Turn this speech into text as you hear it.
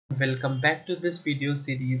Welcome back to this video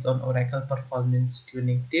series on Oracle performance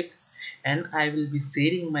tuning tips, and I will be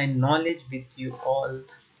sharing my knowledge with you all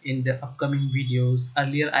in the upcoming videos.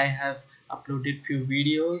 Earlier I have uploaded few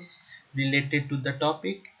videos related to the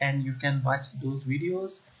topic and you can watch those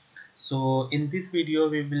videos. So in this video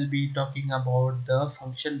we will be talking about the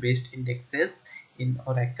function based indexes in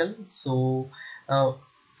Oracle. Uh,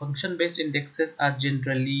 Function based indexes are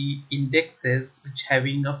generally indexes which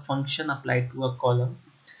having a function applied to a column.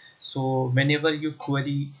 So whenever you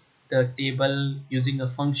query the table using a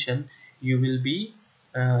function, you will be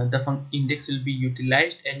the index will be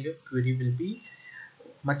utilized and your query will be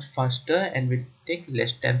much faster and will take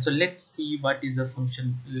less time. So let's see what is the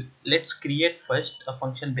function. Let's create first a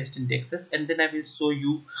function based indexes and then I will show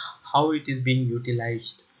you how it is being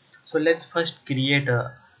utilized. So let's first create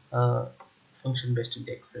a function based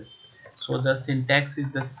indexes. So the syntax is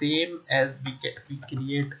the same as we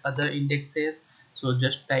create other indexes. So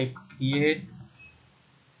just type create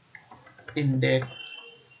index,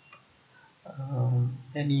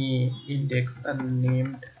 any index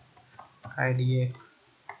unnamed idx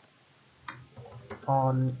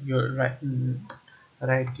on your write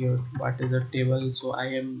your what is the table. So I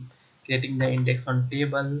am getting the index on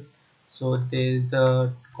table. So there is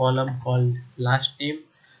a column called last name,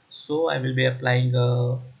 so I will be applying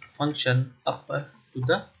a function upper to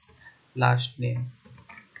the last name.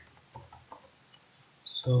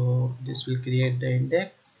 So this will create the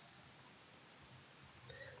index.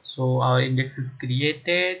 So our index is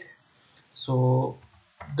created. So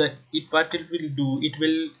what it will do, it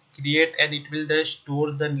will create and it will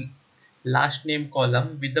store the last name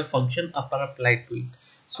column with the function upper applied to it.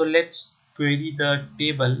 So let's query the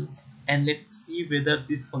table and let's see whether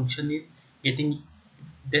this function is getting,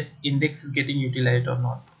 this index is getting utilized or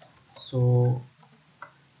not. So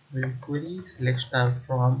we'll query select star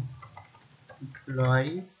from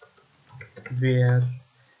employees, where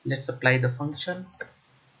let's apply the function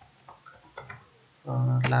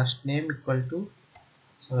last name equal to,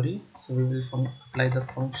 sorry, so we will apply the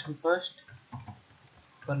function first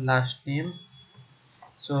for last name.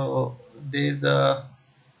 So there is a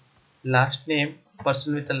last name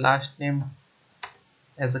person with a last name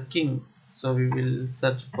as a king, so we will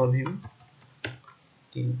search for him,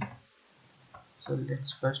 king. So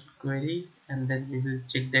let's first query and then we will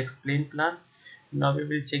check the explain plan. Now we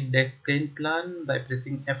will check the explain plan by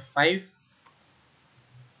pressing F5.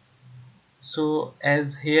 So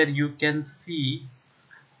as here you can see,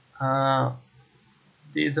 uh,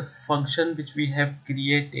 there is a function which we have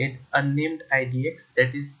created, unnamed idx,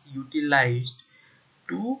 that is utilized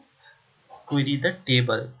to query the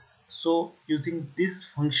table. So using this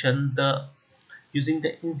function, using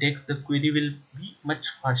the index, the query will be much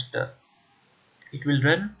faster. It will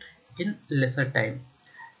run in lesser time.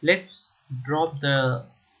 Let's drop the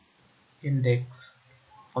index,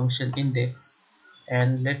 function index,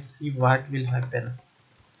 and let's see what will happen.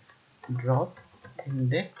 Drop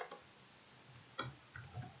index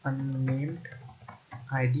unnamed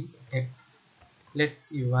idx. Let's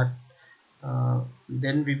see what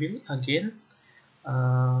then we will again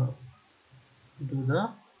uh, do the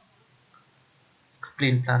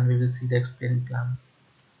explain plan. We will see the explain plan.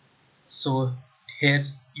 So here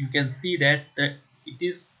you can see that it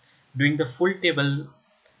is doing the full table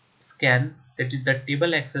scan, that is the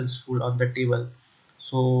table access full on the table,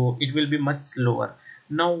 so it will be much slower.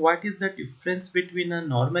 Now what is the difference between a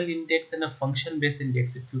normal index and a function based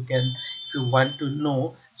index? If you want to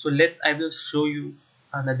know, so I will show you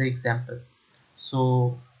another example.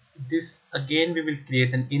 So this again we will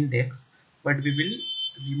create an index, but we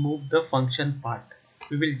will remove the function part.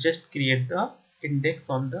 We will just create the index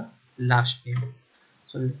on the last name.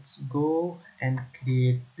 So let's go and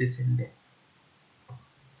create this index.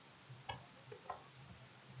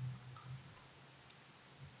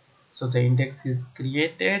 So the index is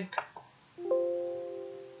created.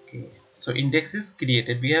 Okay, so index is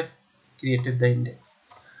created, we have created the index.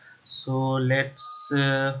 So let's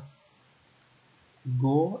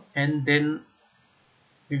go and then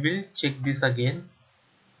we will check this again.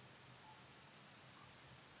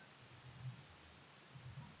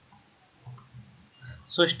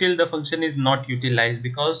 So still the function is not utilized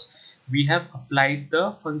because we have applied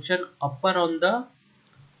the function upper on the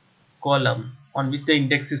column on which the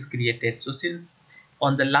index is created. So since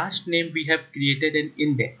on the last name we have created an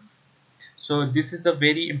index, so this is a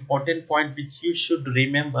very important point which you should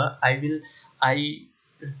remember. I will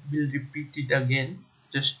repeat it again.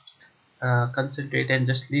 Just concentrate and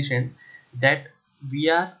just listen that we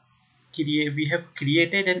have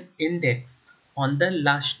created an index on the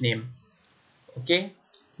last name. Okay,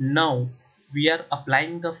 now we are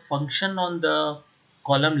applying the function on the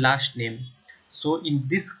column last name. So in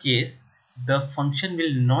this case the function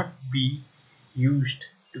will not be used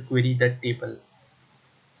to query the table.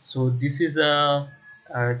 So this is a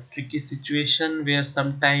tricky situation where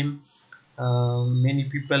sometime many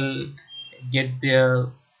people get their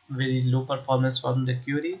very low performance from the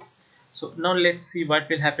queries. So now let's see what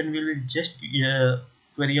will happen. We will just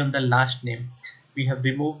query on the last name. We have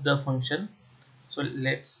removed the function, so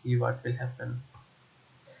let's see what will happen.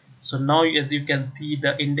 So now as you can see,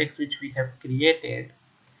 the index which we have created,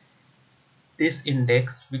 this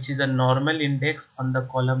index which is a normal index on the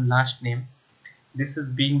column last name, this is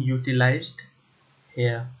being utilized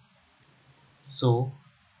here. So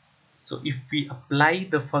if we apply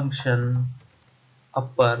the function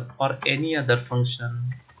upper or any other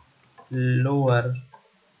function lower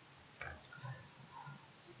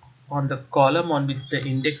on the column on which the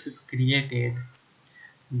index is created,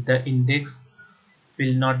 the index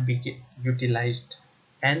will not be utilized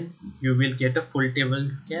and you will get a full table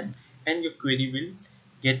scan and your query will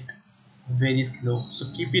get very slow. So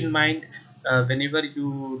keep in mind, whenever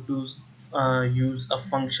you do use a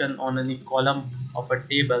function on any column of a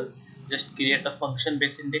table, just create a function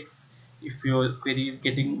based index if your query is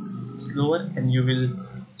getting slower, and you will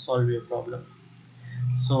solve your problem.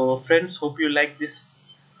 So friends, hope you like this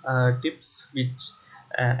tips which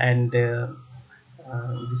and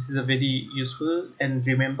this is a very useful, and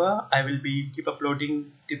remember I will be keep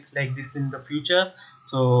uploading tips like this in the future.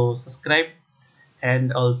 So subscribe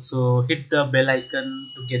and also hit the bell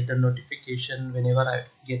icon to get the notification whenever I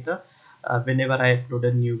get a whenever I upload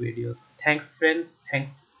a new videos. Thanks friends,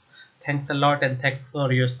 thanks a lot, and thanks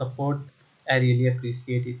for your support. I really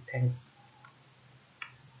appreciate it. Thanks.